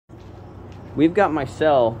we've got my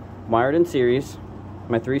cell wired in series,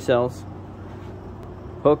 my 3 cells,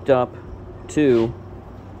 hooked up to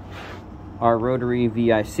our rotary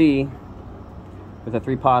VIC with the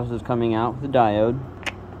 3 positives coming out with the diode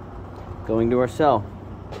going to our cell.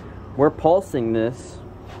 We're pulsing this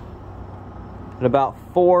at about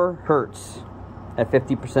 4 hertz at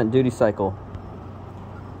 50% duty cycle.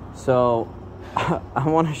 So I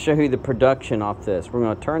want to show you the production off this. We're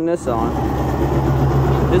going to turn this on.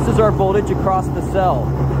 This is our voltage across the cell.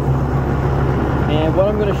 And what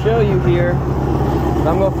I'm going to show you here,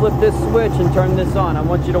 I'm going to flip this switch and turn this on. I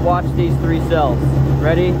want you to watch these 3 cells.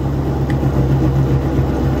 Ready?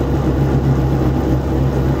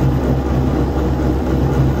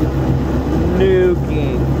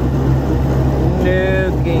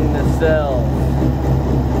 Nuking the cells.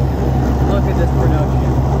 Look at this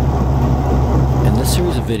production. In this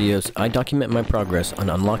series of videos, I document my progress on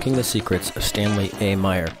unlocking the secrets of Stanley A.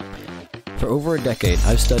 Meyer. For over a decade,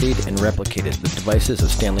 I've studied and replicated the devices of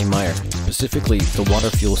Stanley Meyer, specifically the water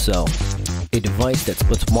fuel cell, a device that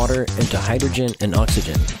splits water into hydrogen and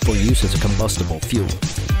oxygen for use as a combustible fuel.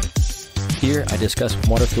 Here, I discuss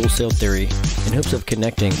water fuel cell theory in hopes of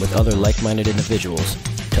connecting with other like-minded individuals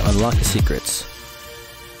to unlock the secrets.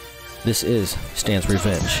 This is Stan's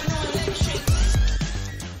Revenge.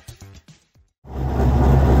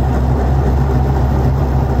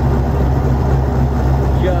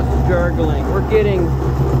 Just gurgling. We're getting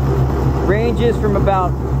ranges from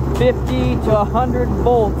about 50 to 100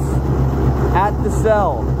 volts at the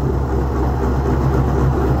cell.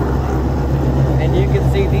 And you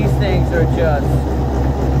can see these things are just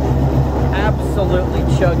absolutely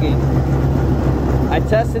chugging. I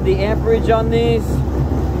tested the amperage on these.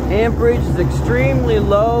 Amperage is extremely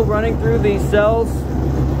low running through these cells.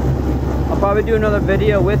 I'll probably do another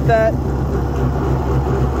video with that.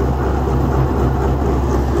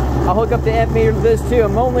 I'll hook up the amp meter to this too.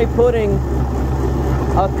 I'm only putting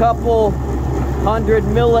a couple 100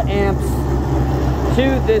 milliamps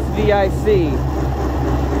to this VIC,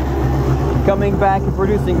 coming back and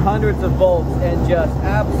producing hundreds of volts and just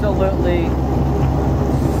absolutely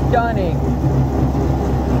stunning,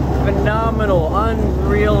 phenomenal,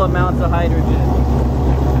 unreal amounts of hydrogen.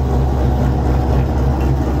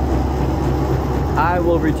 I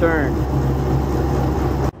will return.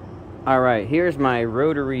 Alright, here's my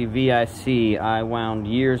rotary VIC I wound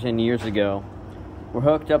years and years ago. We're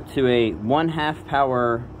hooked up to a 1/2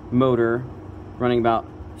 power motor running about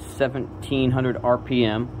 1700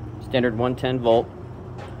 RPM, standard 110 volt.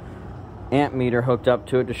 Amp meter hooked up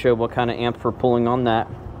to it to show what kind of amps we're pulling on that.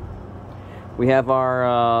 We have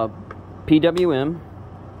our PWM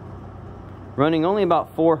running only about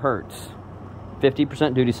 4 hertz,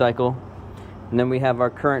 50% duty cycle, and then we have our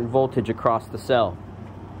current voltage across the cell.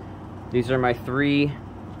 These are my 3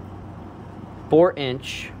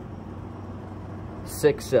 4-inch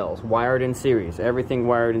 6 cells wired in series, everything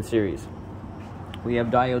wired in series. We have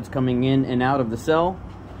diodes coming in and out of the cell,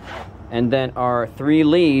 and then our 3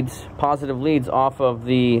 leads, positive leads off of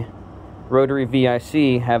the rotary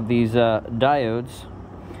VIC have these diodes,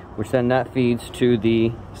 which then that feeds to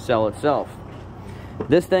the cell itself.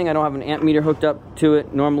 This thing, I don't have an amp meter hooked up to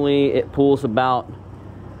it. Normally it pulls about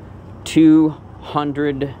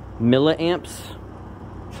 200 milliamps,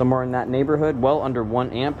 somewhere in that neighborhood, well under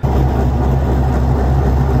 1 amp.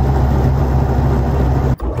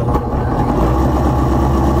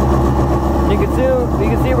 You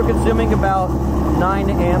can see we're consuming about 9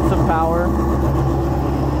 amps of power.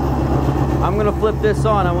 I'm going to flip this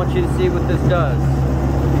on. I want you to see what this does.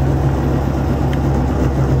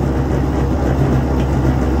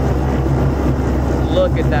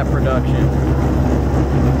 Look at that production.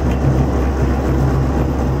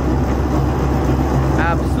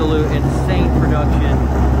 Absolute insane production.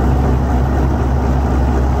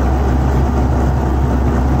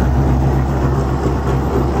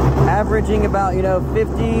 Averaging about,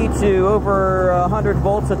 50 to over 100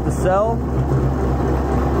 volts at the cell.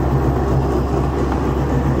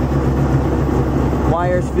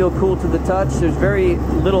 Wires feel cool to the touch. There's very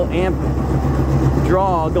little amp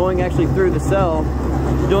draw going actually through the cell.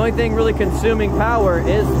 The only thing really consuming power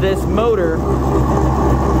is this motor,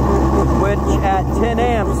 which at 10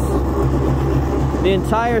 amps, the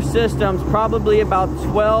entire system's probably about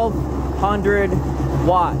 1200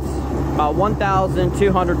 watts, about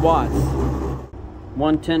 1200 watts.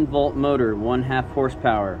 110 volt motor, 1/2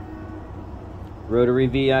 horsepower. Rotary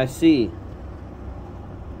VIC.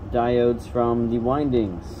 Diodes from the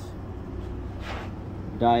windings.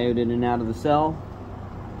 Diode in and out of the cell.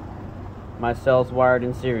 My cell's wired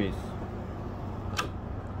in series.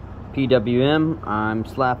 PWM. I'm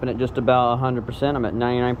slapping it just about 100%. I'm at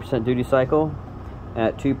 99% duty cycle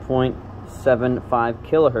at 2.75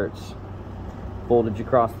 kilohertz voltage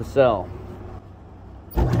across the cell.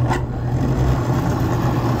 8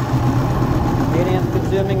 amps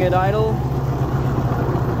consuming at idle.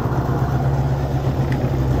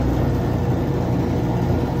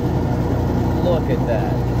 Look at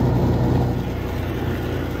that.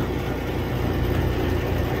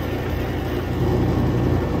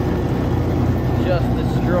 Just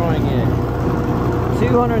destroying it.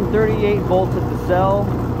 238 volts at the cell.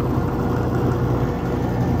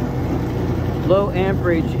 Low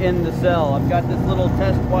amperage in the cell. I've got this little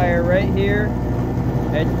test wire right here.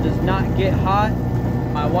 It does not get hot.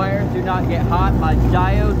 My wires do not get hot. My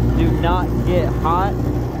diodes do not get hot.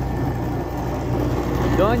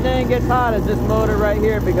 The only thing that gets hot is this motor right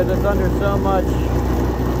here because it's under so much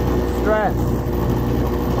stress.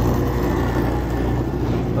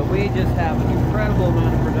 But we just have an incredible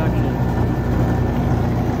amount of production.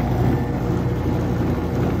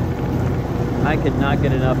 I could not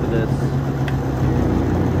get enough of this.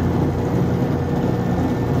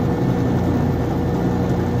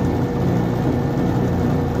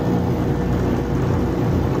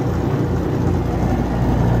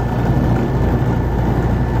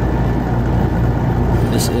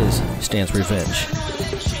 This is Stan's Revenge.